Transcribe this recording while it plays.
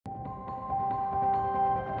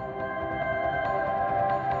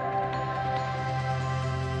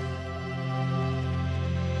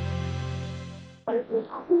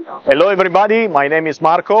Hello everybody, my name is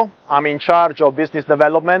Marco. I'm in charge of business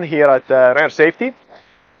development here at ReeR Safety.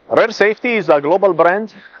 ReeR Safety is a global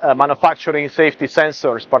brand manufacturing safety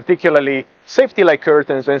sensors, particularly safety-like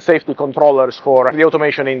curtains and safety controllers for the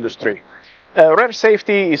automation industry. ReeR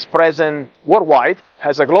Safety is present worldwide,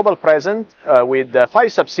 has a global presence with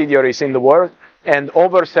 5 subsidiaries in the world and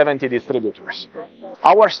over 70 distributors.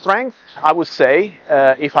 Our strength, I would say,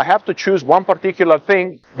 if I have to choose one particular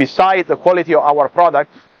thing besides the quality of our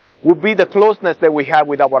product, would be the closeness that we have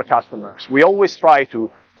with our customers. We always try to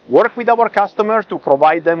work with our customers to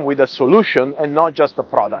provide them with a solution and not just a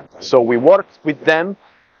product. So we work with them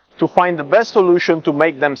to find the best solution to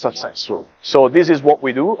make them successful. So this is what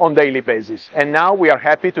we do on a daily basis. And now we are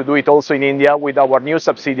happy to do it also in India with our new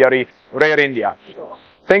subsidiary, ReeR India.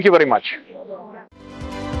 Thank you very much.